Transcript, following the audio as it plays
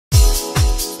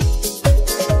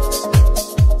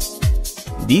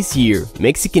This year,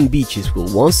 Mexican beaches will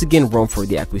once again run for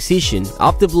the acquisition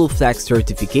of the Blue Flag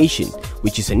certification,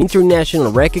 which is an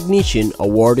international recognition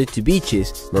awarded to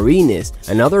beaches, marinas,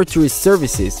 and other tourist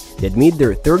services that meet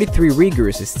their 33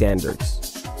 rigorous standards.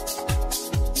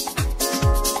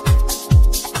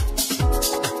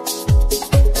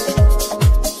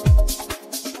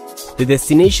 The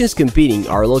destinations competing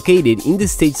are located in the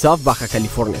states of Baja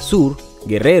California Sur,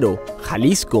 Guerrero,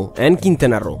 Jalisco, and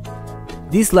Quintana Roo.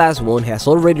 This last one has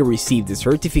already received the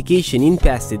certification in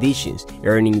past editions,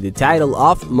 earning the title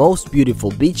of Most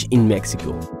Beautiful Beach in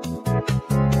Mexico.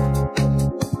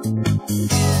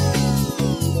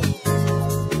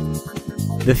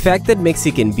 The fact that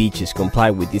Mexican beaches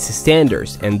comply with these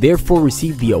standards and therefore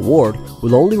receive the award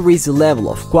will only raise the level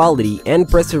of quality and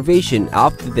preservation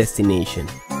of the destination.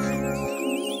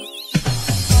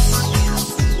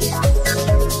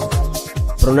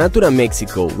 ProNatura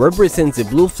Mexico represents the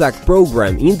Blue Flag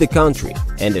program in the country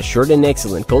and assured an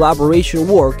excellent collaboration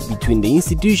work between the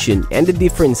institution and the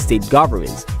different state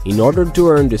governments in order to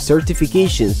earn the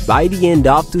certifications by the end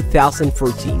of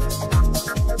 2014.